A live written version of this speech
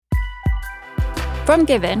From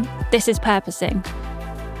Given, this is Purposing,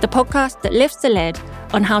 the podcast that lifts the lid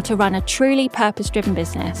on how to run a truly purpose-driven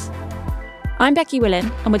business. I'm Becky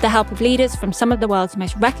Willen, and with the help of leaders from some of the world's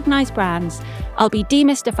most recognised brands, I'll be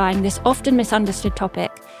demystifying this often misunderstood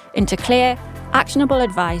topic into clear, actionable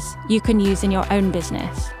advice you can use in your own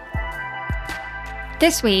business.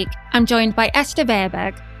 This week, I'm joined by Esther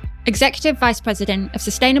Verburg, Executive Vice President of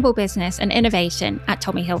Sustainable Business and Innovation at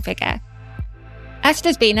Tommy Hilfiger.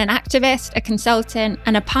 Esther's been an activist, a consultant,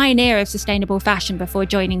 and a pioneer of sustainable fashion before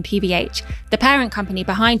joining PVH, the parent company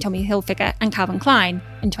behind Tommy Hilfiger and Calvin Klein,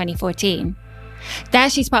 in 2014. There,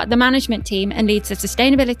 she's part of the management team and leads the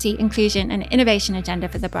sustainability, inclusion, and innovation agenda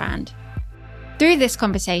for the brand. Through this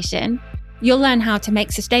conversation, you'll learn how to make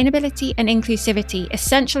sustainability and inclusivity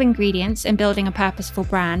essential ingredients in building a purposeful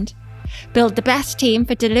brand, build the best team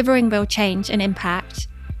for delivering real change and impact,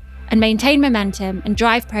 and maintain momentum and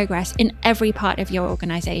drive progress in every part of your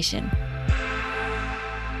organisation.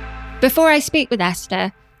 Before I speak with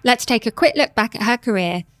Esther, let's take a quick look back at her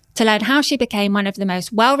career to learn how she became one of the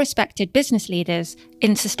most well-respected business leaders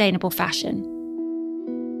in sustainable fashion.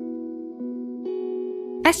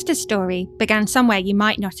 Esther's story began somewhere you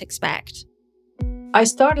might not expect. I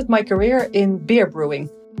started my career in beer brewing.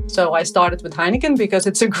 So I started with Heineken because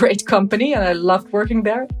it's a great company and I loved working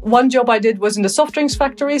there. One job I did was in the soft drinks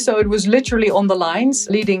factory. So it was literally on the lines,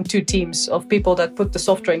 leading two teams of people that put the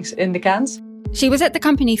soft drinks in the cans. She was at the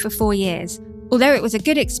company for 4 years. Although it was a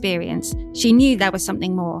good experience, she knew there was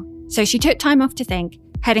something more. So she took time off to think,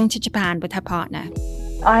 heading to Japan with her partner.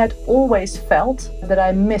 I had always felt that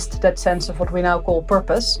I missed that sense of what we now call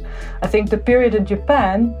purpose. I think the period in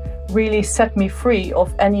Japan really set me free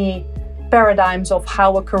of any paradigms of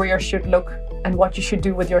how a career should look and what you should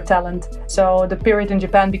do with your talent. So the period in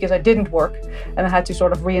Japan, because I didn't work and I had to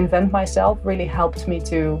sort of reinvent myself, really helped me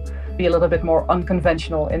to be a little bit more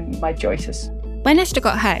unconventional in my choices. When Esther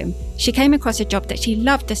got home, she came across a job that she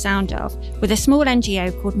loved the sound of with a small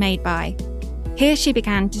NGO called Made By. Here she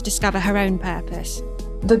began to discover her own purpose.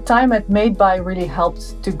 The time at Made By really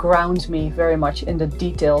helped to ground me very much in the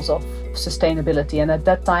details of sustainability. And at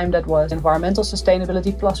that time, that was environmental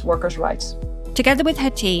sustainability plus workers' rights. Together with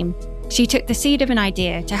her team, she took the seed of an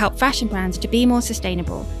idea to help fashion brands to be more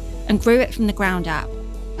sustainable and grew it from the ground up.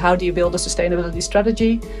 How do you build a sustainability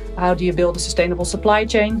strategy? How do you build a sustainable supply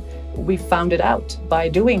chain? We found it out by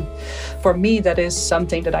doing. For me, that is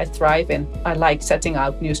something that I thrive in. I like setting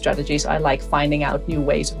out new strategies. I like finding out new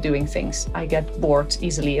ways of doing things. I get bored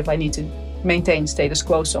easily if I need to maintain status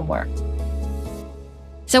quo somewhere.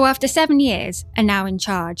 So after 7 years, and now in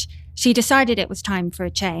charge, she decided it was time for a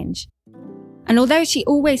change. And although she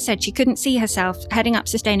always said she couldn't see herself heading up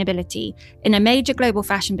sustainability in a major global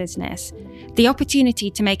fashion business, the opportunity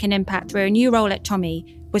to make an impact through a new role at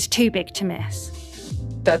Tommy was too big to miss.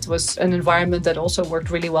 That was an environment that also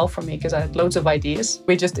worked really well for me because I had loads of ideas.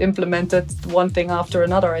 We just implemented one thing after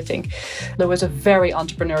another, I think. There was a very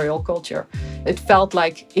entrepreneurial culture. It felt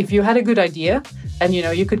like if you had a good idea and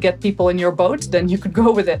you could get people in your boat, then you could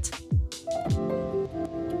go with it.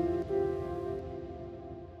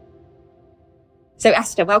 So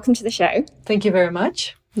Esther, welcome to the show. Thank you very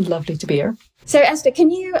much. Lovely to be here. So Esther,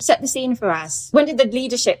 can you set the scene for us? When did the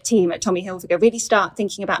leadership team at Tommy Hilfiger really start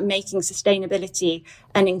thinking about making sustainability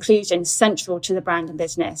and inclusion central to the brand and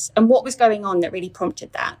business? And what was going on that really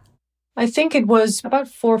prompted that? I think it was about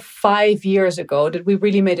 4 or 5 years ago that we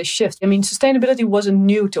really made a shift. I mean, sustainability wasn't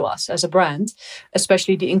new to us as a brand,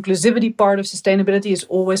 especially the inclusivity part of sustainability has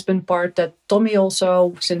always been part that Tommy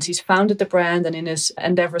also, since he's founded the brand and in his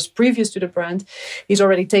endeavors previous to the brand, he's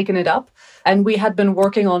already taken it up. And we had been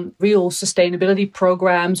working on real sustainability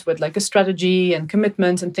programs with like a strategy and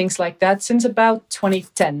commitment and things like that since about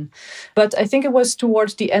 2010. But I think it was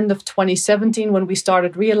towards the end of 2017 when we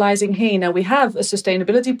started realizing, hey, now we have a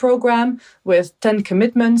sustainability program with 10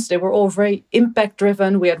 commitments. They were all very impact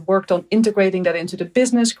driven. We had worked on integrating that into the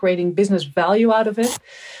business, creating business value out of it.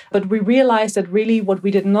 But we realized that really what we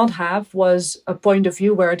did not have was a point of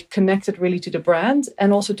view where it connected really to the brand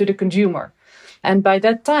and also to the consumer. And by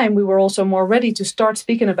that time, we were also more ready to start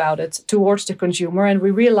speaking about it towards the consumer. And we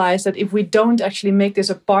realized that if we don't actually make this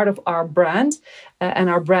a part of our brand and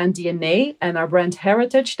our brand DNA and our brand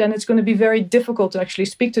heritage, then it's going to be very difficult to actually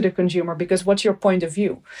speak to the consumer because what's your point of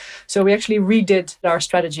view? So we actually redid our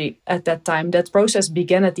strategy at that time. That process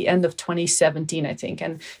began at the end of 2017, I think.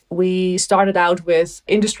 And we started out with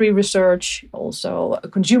industry research, also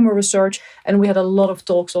consumer research. And we had a lot of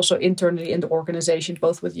talks also internally in the organization,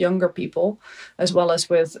 both with younger people as well as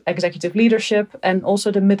with executive leadership and also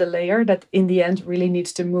the middle layer that in the end really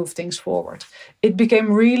needs to move things forward. It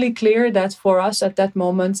became really clear that for us at at that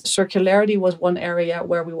moment, circularity was one area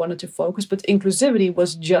where we wanted to focus, but inclusivity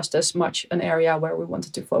was just as much an area where we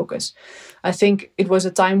wanted to focus. I think it was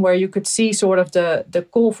a time where you could see sort of the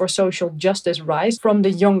call for social justice rise from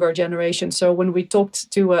the younger generation. So when we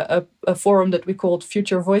talked to a forum that we called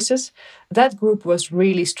Future Voices, that group was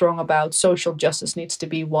really strong about social justice needs to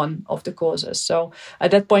be one of the causes. So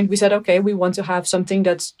at that point, we said, okay, we want to have something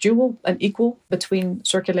that's dual and equal between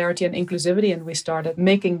circularity and inclusivity. And we started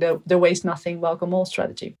making the Waste Nothing, Welcome All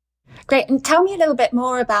strategy. Great. And tell me a little bit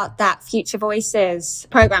more about that Future Voices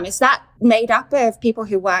program. Is that made up of people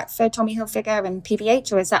who work for Tommy Hilfiger and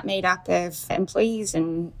PVH, or is that made up of employees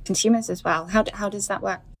and consumers as well? How does that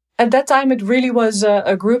work? At that time, it really was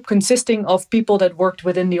a group consisting of people that worked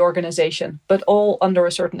within the organization, but all under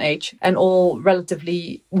a certain age and all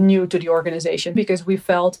relatively new to the organization, because we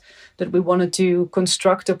felt that we wanted to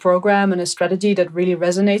construct a program and a strategy that really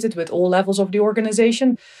resonated with all levels of the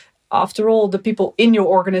organization. After all, the people in your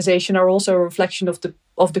organization are also a reflection of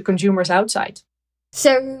the consumers outside.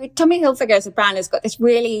 So Tommy Hilfiger as a brand has got this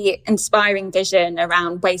really inspiring vision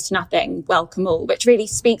around waste nothing, welcome all, which really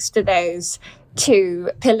speaks to those two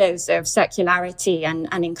pillars of circularity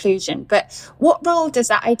and inclusion. But what role does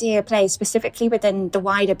that idea play specifically within the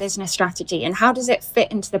wider business strategy, and how does it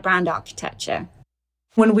fit into the brand architecture?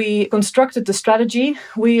 When we constructed the strategy,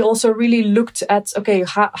 we also really looked at, okay,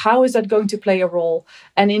 how is that going to play a role?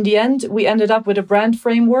 And in the end, we ended up with a brand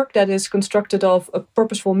framework that is constructed of a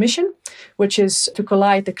purposeful mission, which is to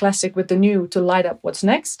collide the classic with the new to light up what's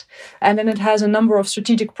next. And then it has a number of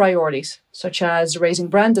strategic priorities, such as raising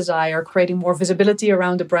brand desire, creating more visibility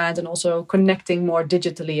around the brand, and also connecting more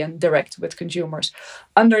digitally and direct with consumers.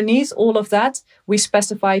 Underneath all of that, we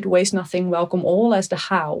specified Waste Nothing, Welcome All as the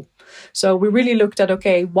how. So we really looked at,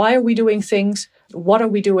 okay, why are we doing things? What are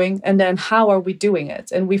we doing? And then how are we doing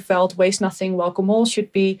it? And we felt Waste Nothing, Welcome All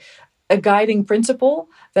should be a guiding principle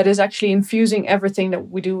that is actually infusing everything that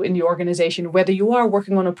we do in the organization, whether you are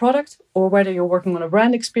working on a product or whether you're working on a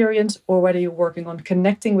brand experience or whether you're working on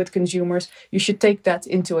connecting with consumers. You should take that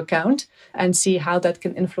into account and see how that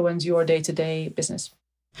can influence your day-to-day business.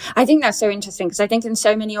 I think that's so interesting, because I think in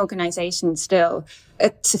so many organizations still,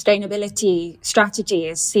 a sustainability strategy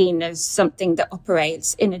is seen as something that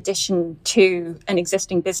operates in addition to an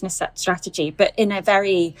existing business strategy. But in a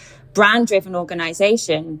very brand-driven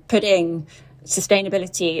organization, putting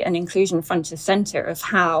sustainability and inclusion front and center of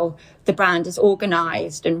how the brand is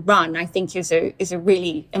organized and run, I think is a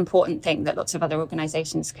really important thing that lots of other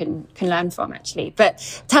organizations can learn from, actually.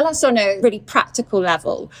 But tell us on a really practical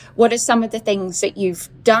level, what are some of the things that you've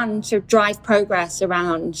done to drive progress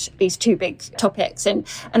around these two big topics? And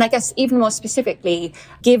I guess even more specifically,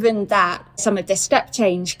 given that some of this step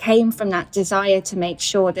change came from that desire to make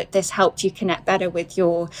sure that this helped you connect better with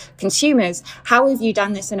your consumers, how have you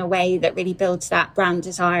done this in a way that really builds that brand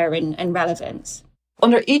desire and relevance?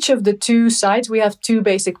 Under each of the two sides, we have two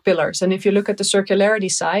basic pillars. And if you look at the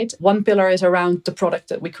circularity side, one pillar is around the product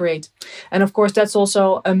that we create. And of course, that's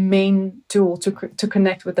also a main tool to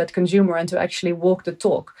connect with that consumer and to actually walk the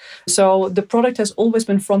talk. So the product has always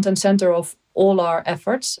been front and center of all our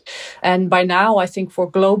efforts. And by now, I think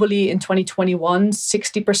for globally in 2021,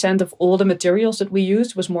 60% of all the materials that we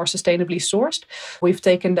used was more sustainably sourced. We've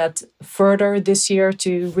taken that further this year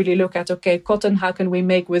to really look at, okay, cotton, how can we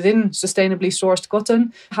make within sustainably sourced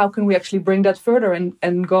cotton? How can we actually bring that further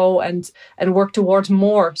and go and work towards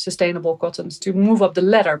more sustainable cottons to move up the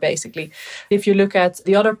ladder, basically. If you look at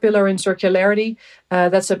the other pillar in circularity,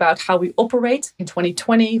 that's about how we operate. In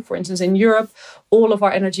 2020, for instance, in Europe, all of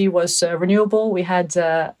our energy was renewable. We had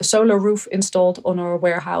a solar roof installed on our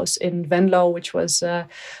warehouse in Venlo, which was, I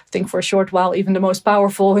think for a short while, even the most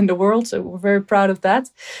powerful in the world. So we're very proud of that.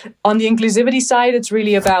 On the inclusivity side, it's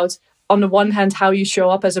really about, on the one hand, how you show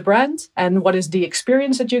up as a brand and what is the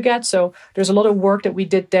experience that you get. So there's a lot of work that we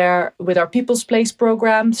did there with our People's Place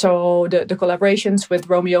program. So the collaborations with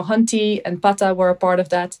Romeo Hunty and Pata were a part of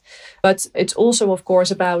that. But it's also, of course,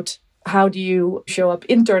 about how do you show up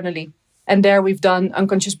internally. And there we've done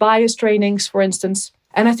unconscious bias trainings, for instance.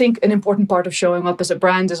 And I think an important part of showing up as a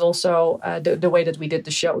brand is also the way that we did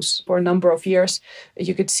the shows. For a number of years,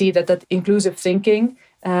 you could see that inclusive thinking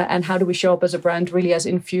and how do we show up as a brand really has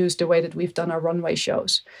infused the way that we've done our runway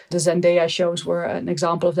shows. The Zendaya shows were an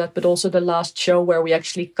example of that, but also the last show where we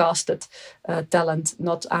actually casted talent,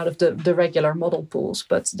 not out of the regular model pools,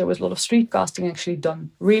 but there was a lot of street casting actually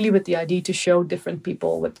done, really with the idea to show different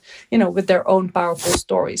people with their own powerful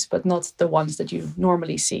stories, but not the ones that you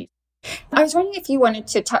normally see. I was wondering if you wanted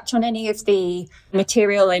to touch on any of the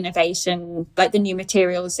material innovation, like the new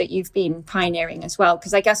materials that you've been pioneering as well,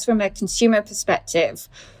 because I guess from a consumer perspective,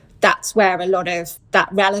 that's where a lot of that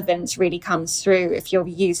relevance really comes through if you're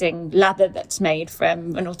using leather that's made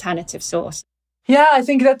from an alternative source. Yeah, I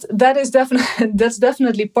think that's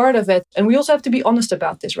definitely part of it. And we also have to be honest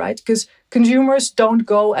about this, right? Because consumers don't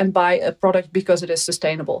go and buy a product because it is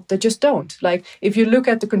sustainable. They just don't. Like, if you look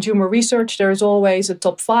at the consumer research, there is always a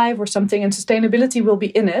top 5 or something, and sustainability will be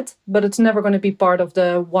in it, but it's never going to be part of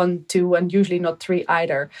the 1, 2, and usually not 3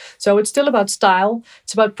 either. So it's still about style.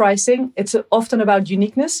 It's about pricing. It's often about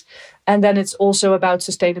uniqueness. And then it's also about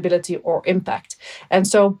sustainability or impact. And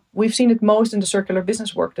so we've seen it most in the circular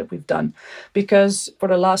business work that we've done, because for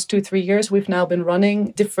the last 2-3 years, we've now been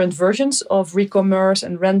running different versions of re-commerce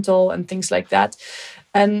and rental and things like that.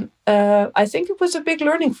 And I think it was a big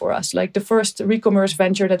learning for us. Like, the first re-commerce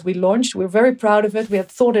venture that we launched, we're very proud of it. We had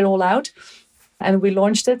thought it all out and we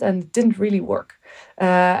launched it, and it didn't really work.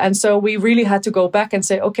 And so we really had to go back and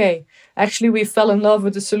say, okay, actually we fell in love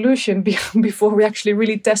with the solution before we actually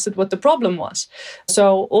really tested what the problem was.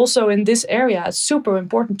 So also in this area, it's super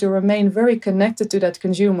important to remain very connected to that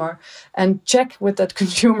consumer and check with that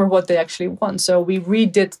consumer what they actually want. So we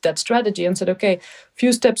redid that strategy and said, okay,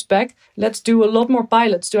 few steps back, let's do a lot more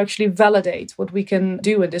pilots to actually validate what we can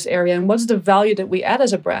do in this area and what's the value that we add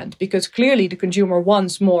as a brand. Because clearly the consumer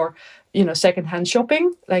wants more secondhand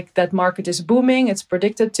shopping. Like, that market is booming. It's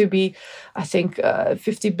predicted to be, I think,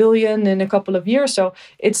 50 billion in a couple of years. So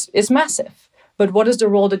it's massive. But what is the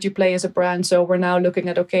role that you play as a brand? So we're now looking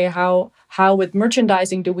at, okay, how with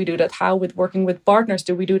merchandising do we do that? How with working with partners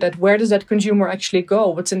do we do that? Where does that consumer actually go?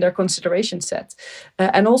 What's in their consideration set?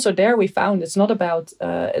 And also there we found it's not about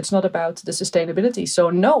the sustainability. So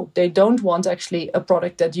no, they don't want actually a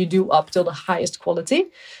product that you do up till the highest quality.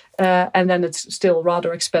 And then it's still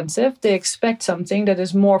rather expensive. They expect something that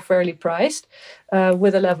is more fairly priced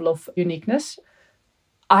with a level of uniqueness.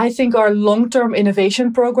 I think our long-term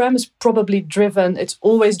innovation program is probably driven. It's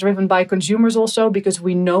always driven by consumers also, because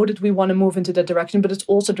we know that we want to move into that direction, but it's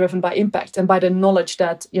also driven by impact and by the knowledge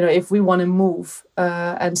that, if we want to move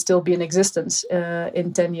and still be in existence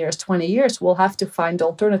in 10 years, 20 years, we'll have to find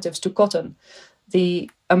alternatives to cotton. The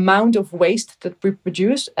amount of waste that we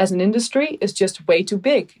produce as an industry is just way too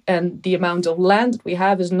big. And the amount of land that we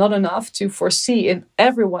have is not enough to foresee in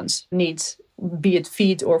everyone's needs, be it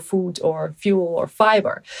feed or food or fuel or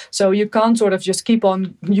fiber. So you can't sort of just keep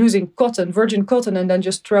on using cotton, virgin cotton, and then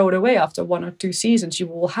just throw it away after 1 or 2 seasons. You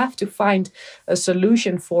will have to find a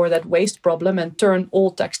solution for that waste problem and turn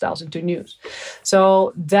old textiles into new.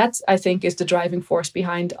 So that, I think, is the driving force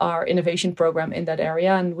behind our innovation program in that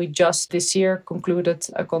area. And we just this year concluded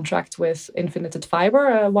a contract with Infinited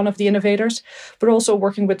Fiber, one of the innovators, but also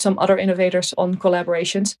working with some other innovators on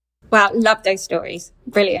collaborations. Wow, love those stories.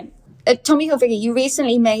 Brilliant. Tommy Hilfiger, you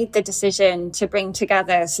recently made the decision to bring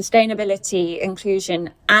together sustainability, inclusion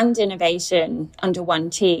and innovation under one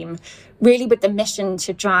team, really with the mission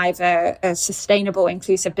to drive a sustainable,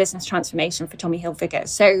 inclusive business transformation for Tommy Hilfiger.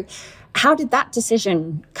 So how did that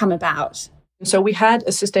decision come about? So we had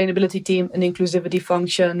a sustainability team, an inclusivity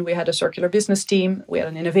function, we had a circular business team, we had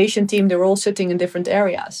an innovation team. They were all sitting in different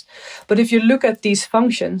areas. But if you look at these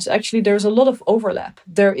functions, actually there's a lot of overlap.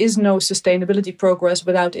 There is no sustainability progress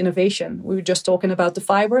without innovation. We were just talking about the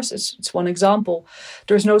fibers. It's one example.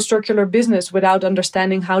 There's no circular business without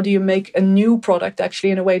understanding how do you make a new product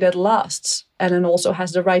actually in a way that lasts. And then also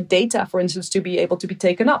has the right data, for instance, to be able to be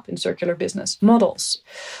taken up in circular business models.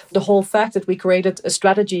 The whole fact that we created a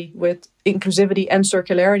strategy with inclusivity and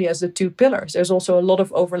circularity as the 2 pillars, there's also a lot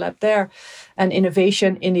of overlap there. And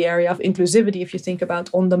innovation in the area of inclusivity, if you think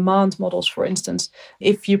about on-demand models, for instance,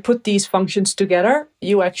 if you put these functions together,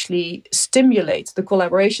 you actually stimulate the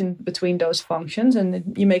collaboration between those functions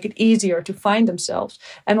and you make it easier to find themselves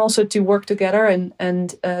and also to work together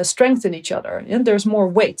and strengthen each other. And there's more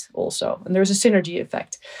weight also, and there's a synergy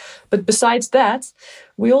effect. But besides that,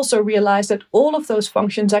 we also realize that all of those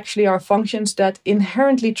functions actually are functions that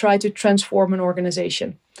inherently try to transform an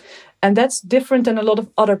organization. And that's different than a lot of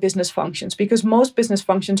other business functions, because most business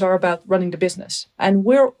functions are about running the business. And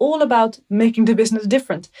we're all about making the business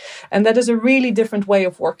different. And that is a really different way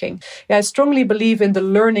of working. Yeah, I strongly believe in the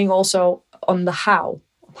learning also on the how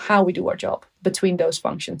we do our job between those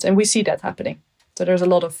functions. And we see that happening. So there's a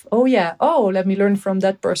lot of, let me learn from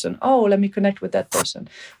that person. Let me connect with that person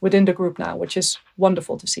within the group now, which is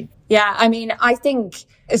wonderful to see. Yeah, I mean, I think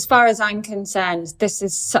as far as I'm concerned, this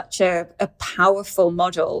is such a powerful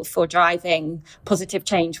model for driving positive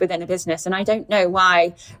change within a business. And I don't know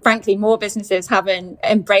why, frankly, more businesses haven't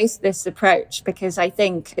embraced this approach, because I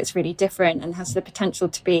think it's really different and has the potential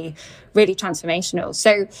to be really transformational.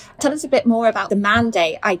 So tell us a bit more about the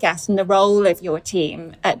mandate, I guess, and the role of your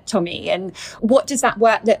team at Tommy. And what does that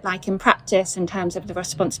work look like in practice in terms of the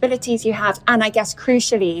responsibilities you have? And I guess,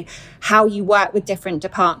 crucially, how you work with different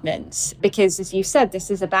departments, because as you said, this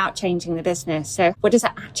is about changing the business. So what does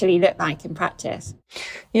that actually look like in practice?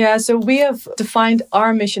 Yeah, so we have defined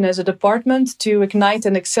our mission as a department to ignite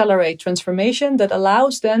and accelerate transformation that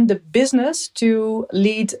allows then the business to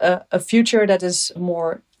lead a future that is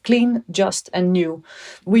more clean, just, and new.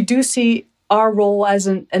 We do see our role as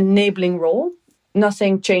an enabling role.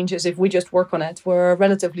 Nothing changes if we just work on it. We're a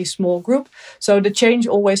relatively small group, so the change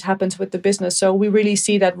always happens with the business. So we really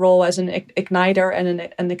see that role as an igniter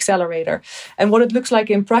and an accelerator. And what it looks like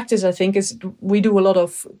in practice, I think, is we do a lot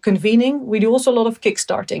of convening. We do also a lot of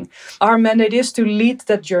kickstarting. Our mandate is to lead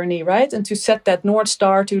that journey, right? And to set that North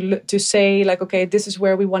Star, to say like, okay, this is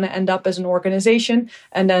where we want to end up as an organization,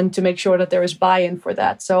 and then to make sure that there is buy-in for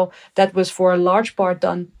that. So that was for a large part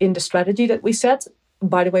done in the strategy that we set.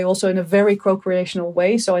 By the way, also in a very co-creational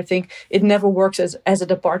way. So I think it never works as a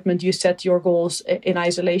department. You set your goals in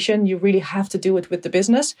isolation. You really have to do it with the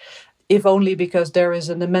business, if only because there is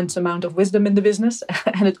an immense amount of wisdom in the business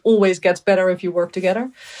and it always gets better if you work together.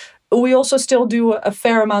 We also still do a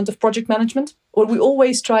fair amount of project management. What we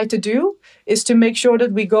always try to do is to make sure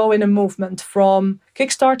that we go in a movement from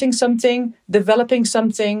kickstarting something, developing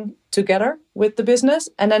something together with the business,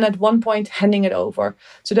 and then at one point handing it over.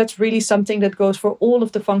 So that's really something that goes for all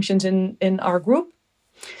of the functions in our group.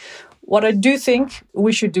 What I do think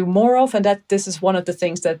we should do more of, and that this is one of the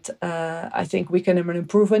things that I think we can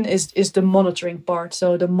improve in, is the monitoring part.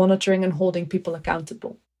 So the monitoring and holding people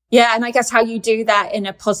accountable. Yeah, and I guess how you do that in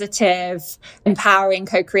a positive, empowering,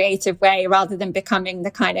 co-creative way, rather than becoming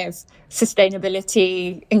the kind of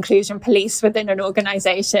sustainability inclusion police within an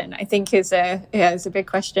organization, I think is a big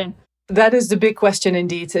question. That is the big question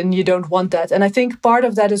indeed, and you don't want that. And I think part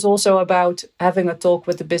of that is also about having a talk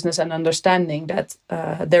with the business and understanding that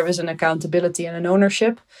there is an accountability and an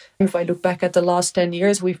ownership. If I look back at the last 10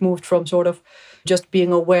 years, we've moved from sort of just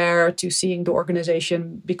being aware to seeing the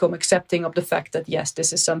organization become accepting of the fact that, yes,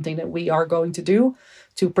 this is something that we are going to do,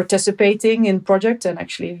 to participating in projects and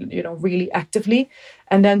actually, really actively,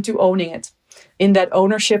 and then to owning it. In that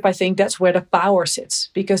ownership, I think that's where the power sits,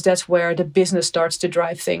 because that's where the business starts to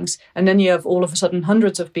drive things. And then you have all of a sudden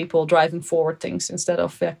hundreds of people driving forward things instead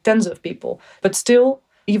of tens of people. But still,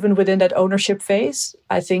 even within that ownership phase,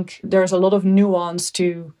 I think there's a lot of nuance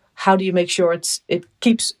to how do you make sure it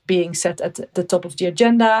keeps being set at the top of the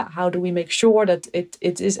agenda? How do we make sure that it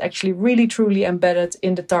is actually really truly embedded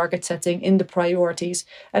in the target setting, in the priorities?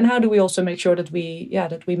 And how do we also make sure that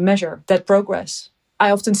we measure that progress?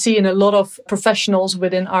 I often see in a lot of professionals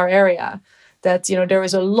within our area that, there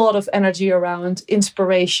is a lot of energy around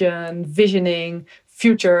inspiration, visioning,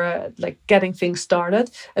 future, like getting things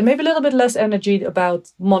started, and maybe a little bit less energy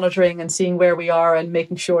about monitoring and seeing where we are and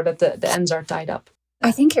making sure that the ends are tied up.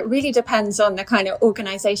 I think it really depends on the kind of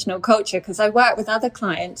organizational culture, because I work with other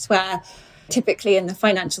clients where typically in the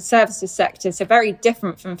financial services sector, so very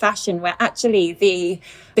different from fashion, where actually the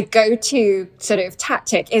go-to sort of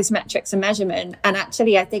tactic is metrics and measurement. And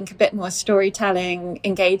actually, I think a bit more storytelling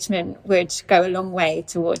engagement would go a long way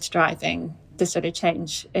towards driving the sort of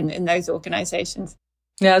change in those organizations.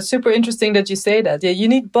 Yeah, it's super interesting that you say that. Yeah, you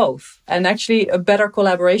need both. And actually a better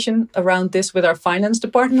collaboration around this with our finance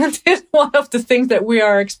department is one of the things that we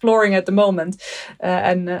are exploring at the moment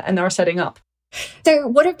and are setting up. So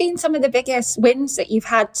what have been some of the biggest wins that you've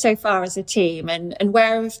had so far as a team, and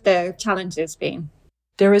where have the challenges been?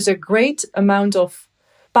 There is a great amount of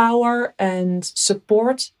power and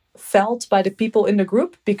support felt by the people in the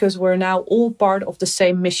group because we're now all part of the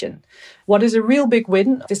same mission. What is a real big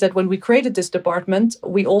win is that when we created this department,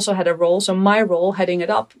 we also had a role. So my role, heading it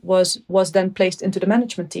up, was then placed into the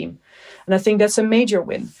management team. And I think that's a major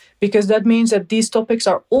win, because that means that these topics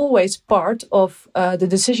are always part of the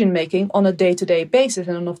decision-making on a day-to-day basis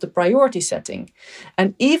and of the priority setting.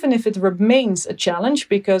 And even if it remains a challenge,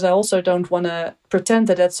 because I also don't want to pretend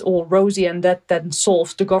that that's all rosy and that then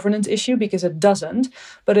solves the governance issue, because it doesn't.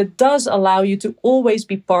 But it does allow you to always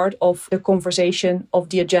be part of the conversation, of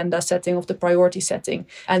the agenda setting, of the priority setting.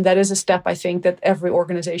 And that is a step I think that every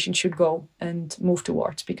organization should go and move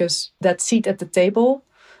towards, because that seat at the table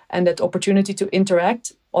and that opportunity to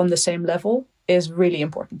interact on the same level is really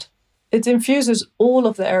important. It infuses all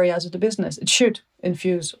of the areas of the business. It should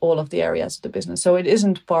infuse all of the areas of the business. So it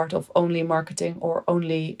isn't part of only marketing or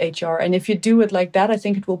only HR. And if you do it like that, I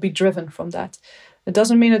think it will be driven from that. It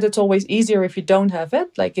doesn't mean that it's always easier if you don't have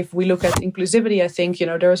it. Like if we look at inclusivity, I think,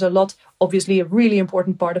 there's a lot, obviously a really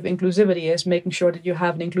important part of inclusivity is making sure that you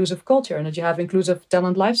have an inclusive culture and that you have inclusive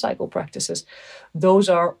talent lifecycle practices. Those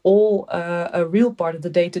are all a real part of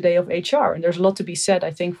the day-to-day of HR. And there's a lot to be said,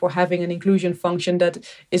 I think, for having an inclusion function that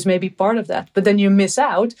is maybe part of that. But then you miss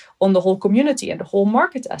out on the whole community and the whole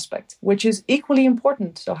market aspect, which is equally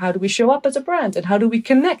important. So how do we show up as a brand and how do we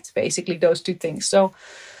connect basically those two things? So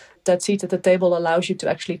that seat at the table allows you to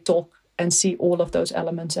actually talk and see all of those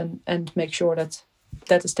elements and make sure that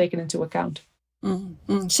that is taken into account.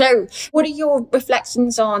 Mm-hmm. So what are your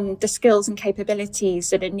reflections on the skills and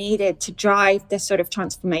capabilities that are needed to drive this sort of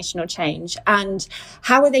transformational change? And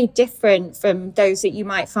how are they different from those that you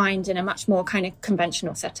might find in a much more kind of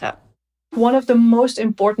conventional setup? One of the most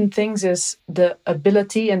important things is the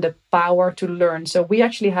ability and the power to learn. So we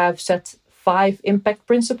actually have set 5 impact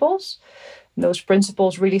principles. Those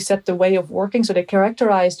principles really set the way of working. So they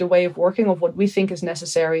characterize the way of working of what we think is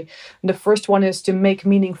necessary. And the first one is to make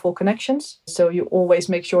meaningful connections. So you always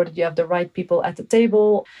make sure that you have the right people at the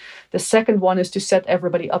table. The second one is to set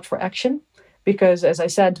everybody up for action. Because as I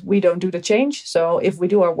said, we don't do the change. So if we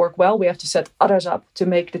do our work well, we have to set others up to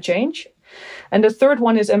make the change. And the third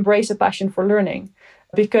one is embrace a passion for learning.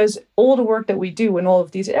 Because all the work that we do in all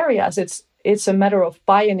of these areas, it's a matter of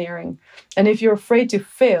pioneering. And if you're afraid to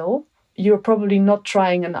fail, you're probably not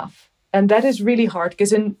trying enough. And that is really hard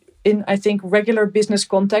because in I think, regular business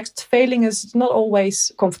context, failing is not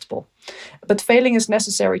always comfortable. But failing is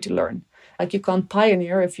necessary to learn. Like you can't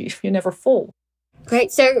pioneer if you never fall.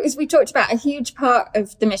 Great. So as we talked about, a huge part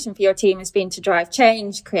of the mission for your team has been to drive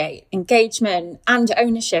change, create engagement and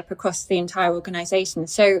ownership across the entire organization.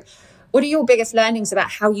 So what are your biggest learnings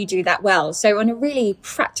about how you do that well? So on a really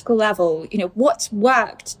practical level, what's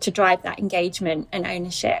worked to drive that engagement and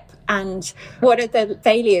ownership? And what are the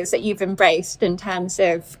failures that you've embraced in terms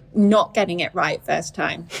of not getting it right first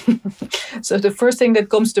time? So the first thing that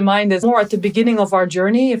comes to mind is more at the beginning of our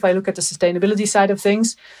journey. If I look at the sustainability side of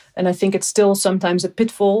things, and I think it's still sometimes a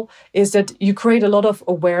pitfall, is that you create a lot of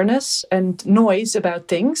awareness and noise about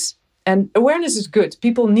things. And awareness is good.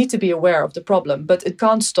 People need to be aware of the problem, but it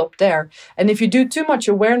can't stop there. And if you do too much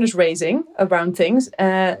awareness raising around things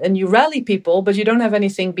and you rally people, but you don't have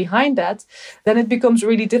anything behind that, then it becomes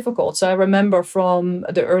really difficult. So I remember from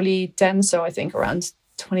the early 10s, so I think around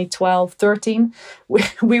 2012, 13,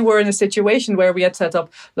 we were in a situation where we had set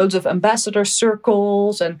up loads of ambassador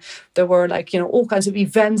circles and there were all kinds of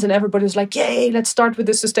events and everybody was like, yay, let's start with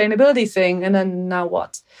the sustainability thing. And then now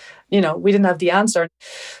what? We didn't have the answer.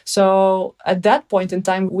 So at that point in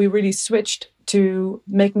time, we really switched to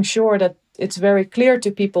making sure that it's very clear to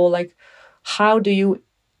people, how do you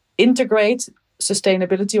integrate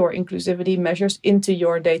sustainability or inclusivity measures into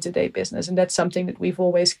your day-to-day business. And that's something that we've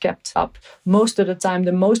always kept up. Most of the time,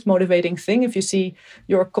 the most motivating thing, if you see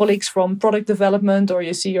your colleagues from product development or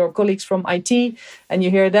you see your colleagues from IT and you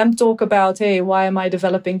hear them talk about, hey, why am I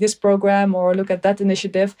developing this program or look at that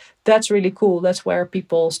initiative? That's really cool. That's where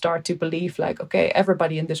people start to believe okay,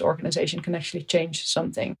 everybody in this organization can actually change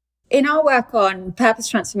something. In our work on purpose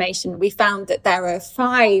transformation, we found that there are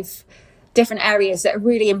 5 different areas that are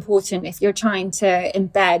really important if you're trying to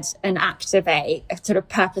embed and activate a sort of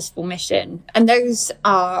purposeful mission. And those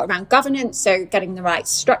are around governance, so getting the right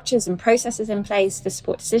structures and processes in place to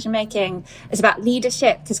support decision making. It's about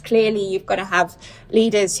leadership, because clearly you've got to have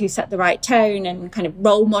leaders who set the right tone and kind of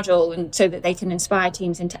role model, and so that they can inspire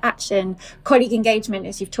teams into action. Colleague engagement,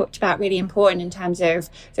 as you've talked about, really important in terms of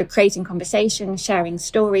creating conversations, sharing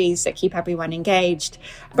stories that keep everyone engaged.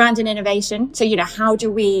 Brand and innovation. So, how do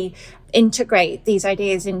we integrate these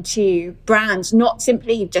ideas into brands, not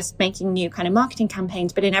simply just making new kind of marketing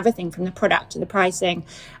campaigns, but in everything from the product to the pricing.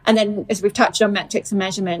 And then, as we've touched on, metrics and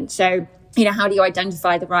measurement. So, how do you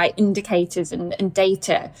identify the right indicators and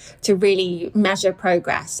data to really measure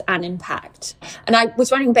progress and impact? And I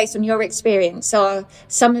was wondering, based on your experience, are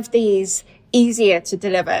some of these easier to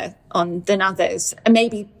deliver on than others, and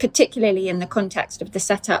maybe particularly in the context of the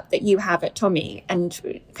setup that you have at Tommy, and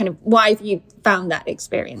kind of why have you found that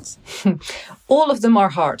experience? All of them are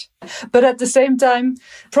hard, but at the same time,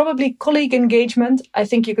 probably colleague engagement, I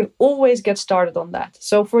think you can always get started on that.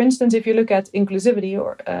 So for instance, if you look at inclusivity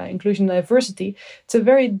or inclusion and diversity, it's a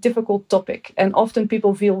very difficult topic, and often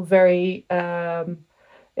people feel very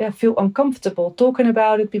feel uncomfortable talking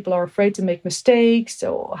about it. People are afraid to make mistakes.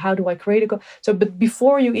 So how do I create but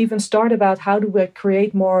before you even start about how do I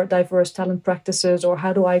create more diverse talent practices or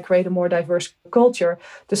how do I create a more diverse culture,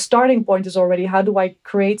 the starting point is already how do I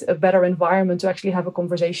create a better environment to actually have a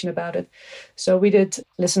conversation about it. So we did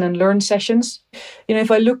listen and learn sessions. If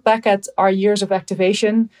I look back at our years of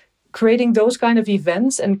activation, creating those kind of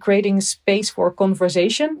events and creating space for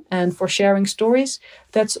conversation and for sharing stories,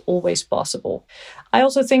 that's always possible. I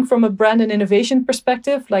also think from a brand and innovation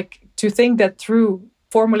perspective, like to think that through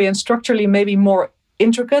formally and structurally maybe more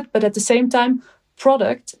intricate, but at the same time,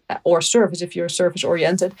 product or service, if you're service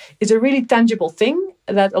oriented, is a really tangible thing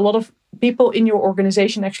that a lot of people in your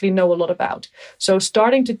organization actually know a lot about. So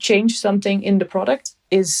starting to change something in the product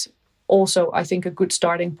is also, I think, a good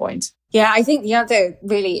starting point. Yeah, I think the other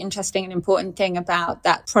really interesting and important thing about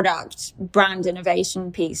that product brand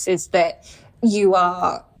innovation piece is that you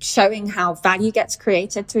are showing how value gets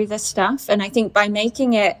created through this stuff. And I think by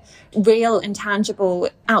making it real and tangible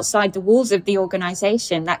outside the walls of the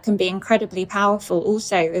organization, that can be incredibly powerful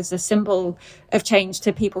also as a symbol of change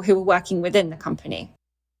to people who are working within the company.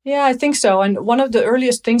 Yeah, I think so. And one of the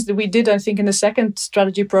earliest things that we did, I think, in the second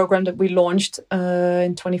strategy program that we launched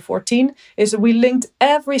in 2014, is that we linked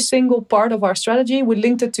every single part of our strategy. We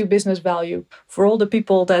linked it to business value. For all the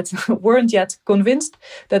people that weren't yet convinced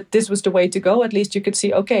that this was the way to go, at least you could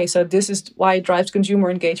see, okay, so this is why it drives consumer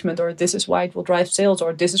engagement, or this is why it will drive sales,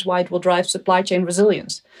 or this is why it will drive supply chain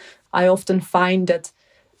resilience. I often find that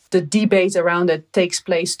the debate around it takes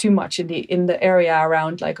place too much in the area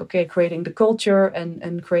around creating the culture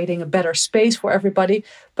and creating a better space for everybody.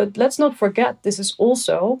 But let's not forget, this is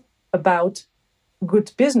also about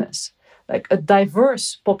good business. Like a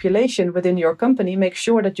diverse population within your company makes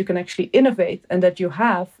sure that you can actually innovate and that you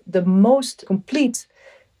have the most complete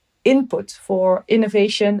input for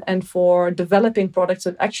innovation and for developing products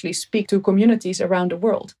that actually speak to communities around the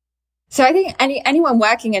world. So I think anyone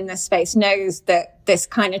working in this space knows that this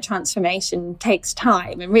kind of transformation takes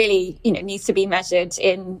time and really, needs to be measured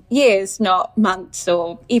in years, not months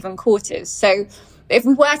or even quarters. So if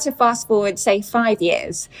we were to fast forward, say 5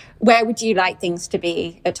 years, where would you like things to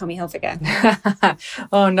be at Tommy Hilfiger?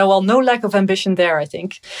 Oh, no, well, no lack of ambition there, I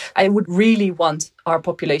think. I would really want our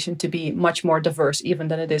population to be much more diverse even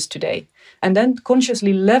than it is today. And then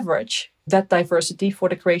consciously leverage that diversity for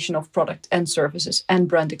the creation of product and services and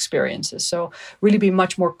brand experiences. So really be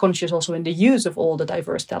much more conscious also in the use of all the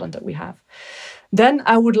diverse talent that we have. Then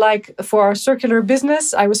I would like for our circular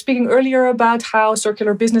business, I was speaking earlier about how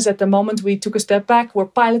circular business at the moment, we took a step back. We're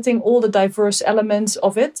piloting all the diverse elements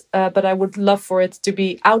of it, but I would love for it to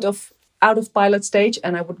be out of pilot stage,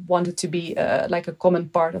 and I would want it to be like a common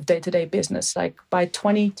part of day-to-day business. Like by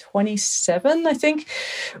 2027, I think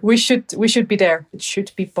we should be there. It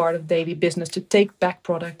should be part of daily business to take back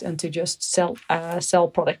product and to just sell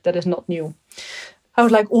product that is not new. I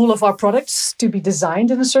would like all of our products to be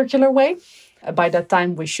designed in a circular way. By that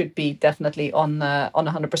time, we should be definitely on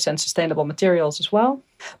 100% sustainable materials as well.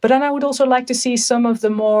 But then I would also like to see some of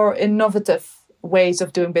the more innovative ways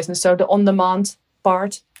of doing business. So the on-demand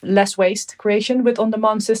part, less waste creation with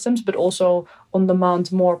on-demand systems, but also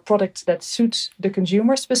on-demand more products that suit the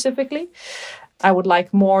consumer specifically. I would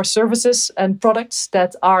like more services and products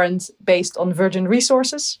that aren't based on virgin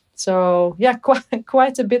resources. So yeah,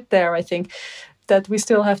 quite a bit there, I think, that we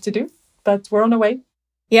still have to do, but we're on our way.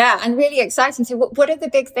 Yeah, and really exciting. So what are the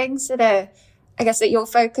big things that you're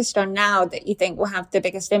focused on now that you think will have the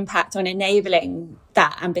biggest impact on enabling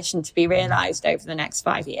that ambition to be realized over the next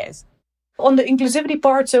 5 years? On the inclusivity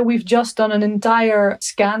part, so we've just done an entire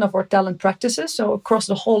scan of our talent practices. So across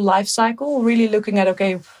the whole life cycle, really looking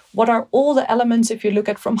at, what are all the elements if you look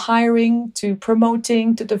at from hiring to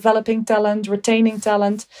promoting to developing talent, retaining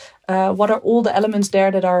talent? What are all the elements there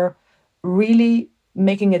that are really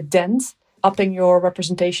making a dent, upping your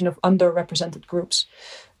representation of underrepresented groups?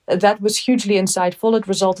 That was hugely insightful. It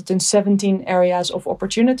resulted in 17 areas of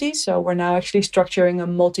opportunity. So we're now actually structuring a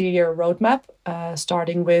multi-year roadmap,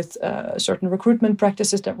 starting with certain recruitment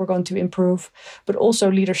practices that we're going to improve, but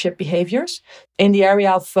also leadership behaviors. In the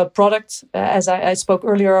area of product, as I spoke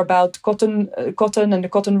earlier about cotton and the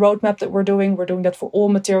cotton roadmap that we're doing that for all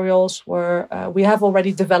materials, where we have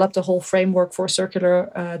already developed a whole framework for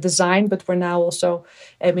circular design, but we're now also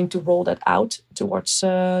aiming to roll that out towards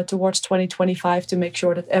 2025 to make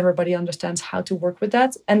sure that everybody understands how to work with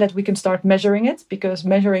that and that we can start measuring it, because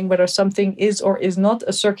measuring whether something is or is not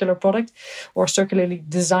a circular product or circularly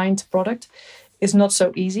designed product is not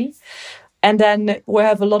so easy. And then we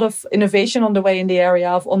have a lot of innovation on the way in the area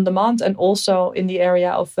of on-demand and also in the area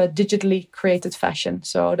of digitally created fashion.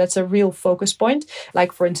 So that's a real focus point.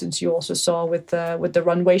 Like, for instance, you also saw with the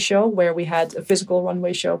runway show, where we had a physical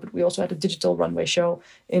runway show, but we also had a digital runway show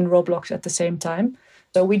in Roblox at the same time.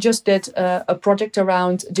 So we just did a project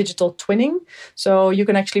around digital twinning. So you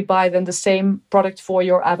can actually buy then the same product for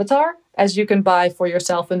your avatar as you can buy for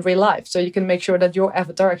yourself in real life. So you can make sure that your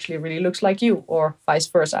avatar actually really looks like you, or vice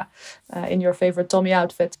versa, in your favorite Tommy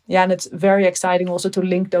outfit. Yeah, and it's very exciting also to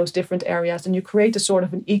link those different areas. And you create a sort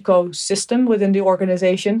of an ecosystem within the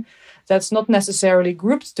organization that's not necessarily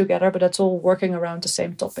grouped together, but that's all working around the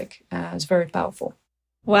same topic. It's very powerful.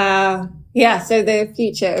 Wow. Yeah. So the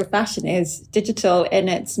future of fashion is digital in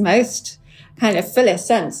its most kind of fullest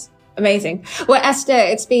sense. Amazing. Well, Esther,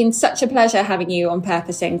 it's been such a pleasure having you on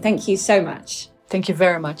Purposing. Thank you so much. Thank you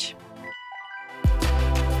very much.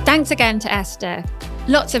 Thanks again to Esther.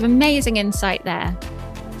 Lots of amazing insight there.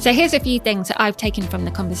 So here's a few things that I've taken from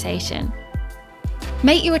the conversation.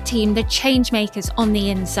 Make your team the change makers on the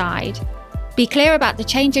inside. Be clear about the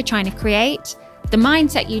change you're trying to create, the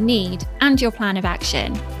mindset you need, and your plan of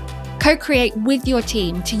action. Co-create with your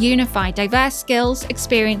team to unify diverse skills,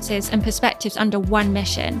 experiences, and perspectives under one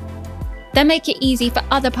mission. Then make it easy for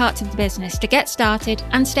other parts of the business to get started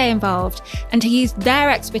and stay involved, and to use their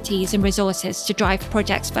expertise and resources to drive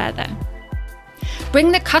projects further.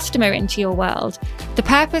 Bring the customer into your world. The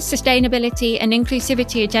purpose, sustainability, and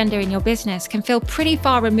inclusivity agenda in your business can feel pretty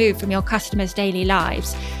far removed from your customers' daily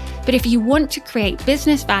lives. But if you want to create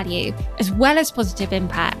business value as well as positive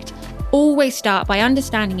impact, always start by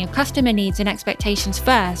understanding your customer needs and expectations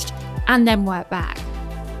first, and then work back.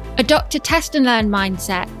 Adopt a test and learn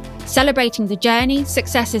mindset, celebrating the journey,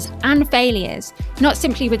 successes, and failures, not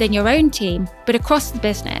simply within your own team, but across the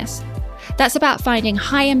business. That's about finding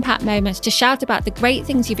high-impact moments to shout about the great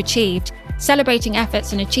things you've achieved, celebrating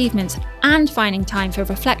efforts and achievements, and finding time for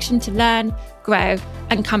reflection to learn, grow,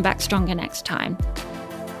 and come back stronger next time.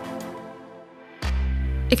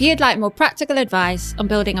 If you'd like more practical advice on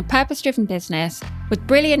building a purpose-driven business with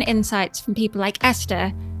brilliant insights from people like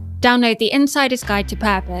Esther, download the Insider's Guide to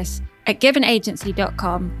Purpose at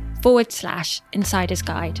givenagency.com/Insider's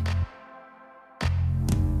Guide.